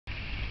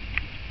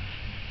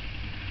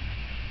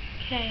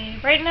Okay,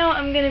 right now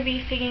I'm going to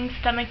be singing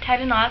Stomach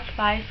Tied in Knots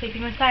by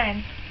Sleeping with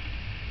Sirens.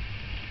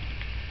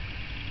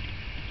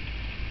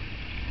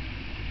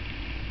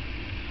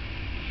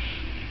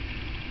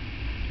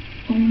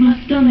 Oh, my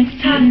stomach's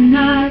tied in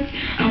knots.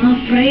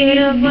 I'm afraid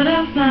of what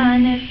I'll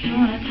find if you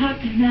wanna talk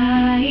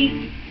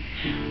tonight.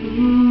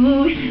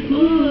 Ooh,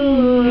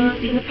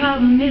 ooh, see the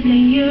problem isn't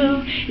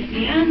you, it's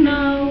me, I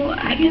know,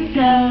 I can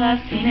tell,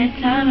 I've seen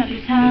it time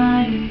after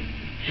time.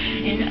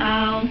 And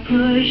I'll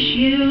push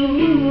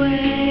you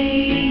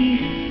away.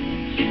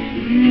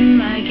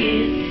 I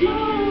get so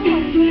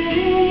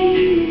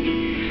afraid.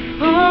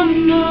 Oh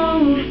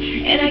no,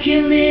 and I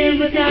can't live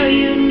without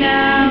you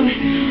now.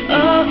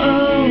 Oh,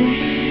 oh,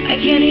 I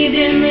can't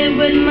even live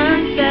with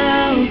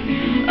myself.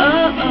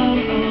 Oh, oh,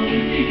 oh,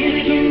 and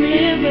I can't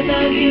live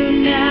without you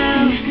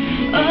now.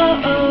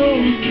 Oh, oh,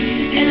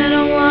 and I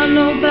don't want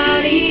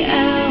nobody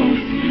else.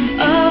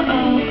 Oh,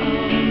 oh,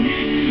 oh,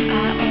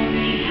 I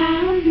only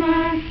have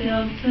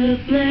myself to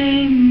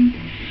blame.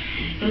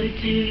 But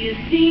do you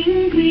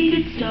think we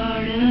could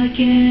start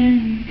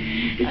again?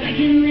 'Cause I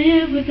can't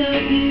live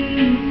without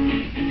you.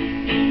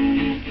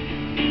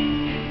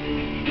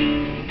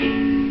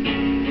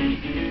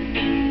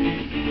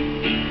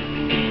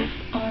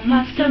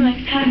 My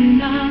stomach's tied in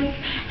knots.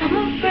 I'm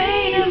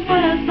afraid of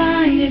what I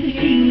find if I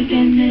see you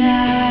again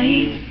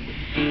tonight.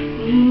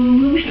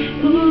 Ooh,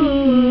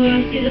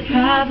 ooh, see the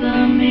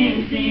problem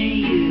isn't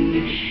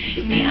you,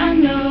 it's me, I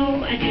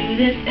know, I do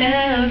this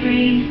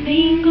every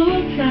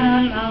single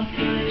time. I'll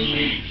push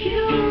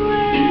you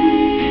away.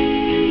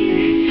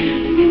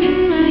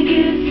 I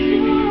get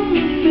so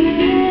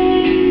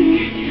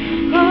afraid.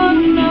 Oh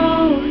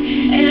no,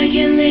 and I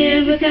can't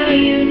live without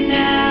you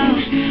now.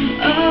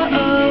 Oh,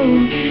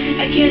 oh,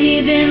 I can't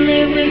even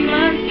live with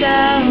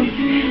myself.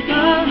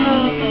 Oh,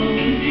 oh, oh,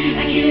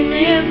 I can't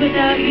live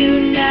without you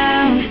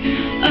now.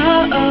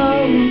 Oh,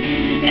 oh,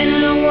 and I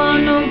don't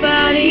want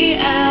nobody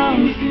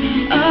else.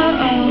 Oh,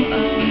 oh,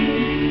 oh,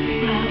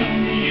 I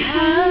only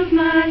have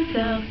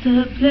myself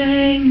to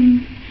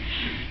blame.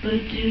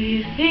 But do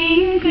you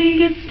think we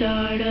could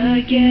start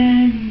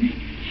again?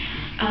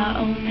 I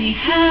only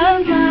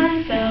have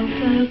myself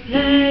to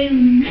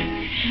blame.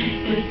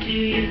 But do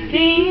you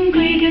think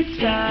we could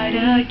start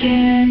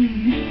again?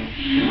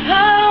 I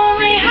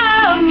only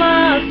have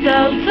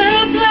myself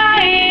to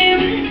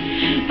blame.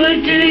 But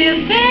do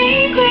you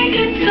think we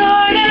could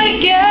start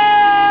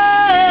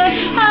again?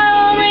 I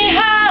only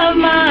have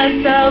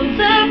myself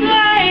to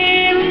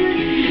blame.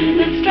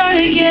 Let's start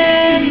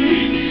again.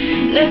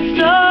 Let's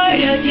start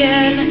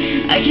again.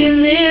 I can't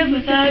live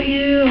without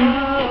you.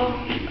 Oh,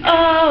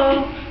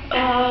 oh,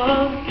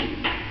 oh,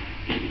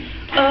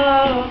 oh.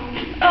 Oh,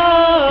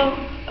 oh,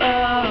 oh,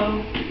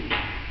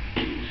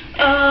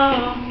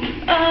 oh,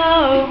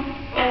 oh,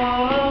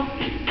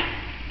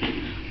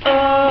 oh,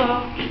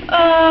 oh,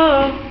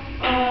 oh.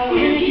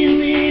 And I can't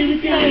live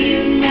without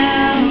you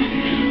now.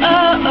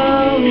 Oh,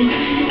 oh,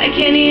 I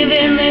can't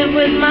even live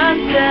with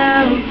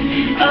myself.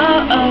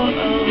 Oh, oh,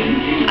 oh,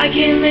 I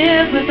can't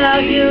live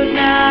without you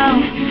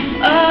now.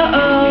 Oh,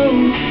 oh,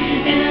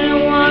 and I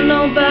don't want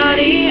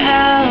nobody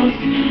else.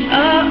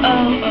 Oh,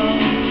 oh, oh,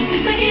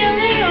 'cause I can't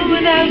live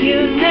without you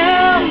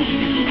now.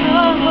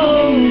 Oh,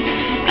 oh,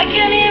 I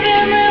can't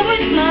even live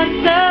with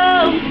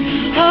myself.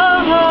 Oh,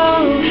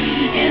 oh,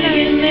 and I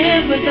can't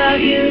live without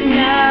you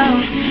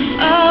now.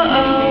 Oh,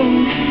 oh,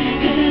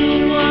 and I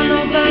don't want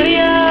nobody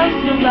else,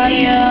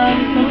 nobody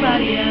else,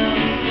 nobody else.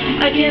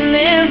 I can't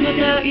live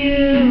without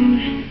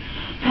you.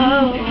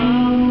 Oh, oh.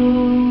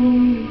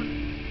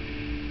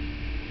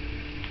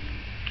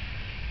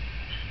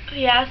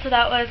 Yeah, so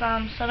that was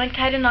Stomach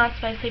Tied in Knots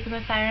by Sleeping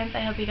with Sirens.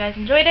 I hope you guys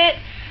enjoyed it.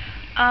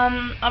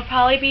 I'll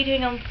probably be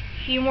doing a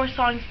few more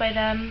songs by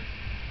them.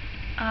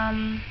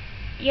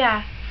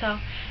 Yeah, so,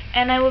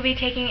 and I will be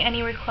taking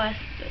any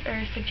requests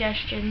or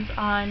suggestions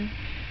on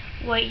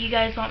what you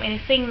guys want me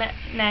to sing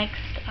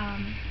next.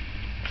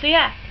 So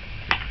yeah.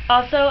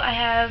 Also, I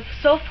have,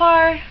 so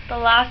far, the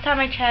last time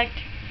I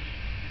checked,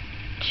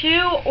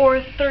 2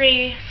 or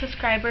 3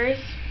 subscribers.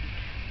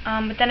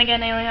 But then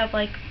again, I only have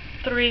like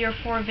 3 or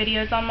 4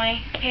 videos on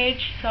my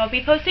page, so I'll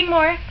be posting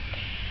more.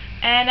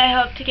 And I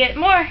hope to get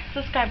more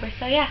subscribers,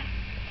 so yeah.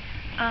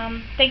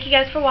 Thank you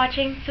guys for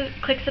watching. So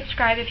click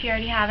subscribe if you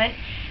already haven't.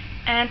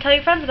 And tell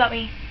your friends about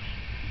me.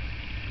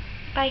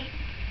 Bye.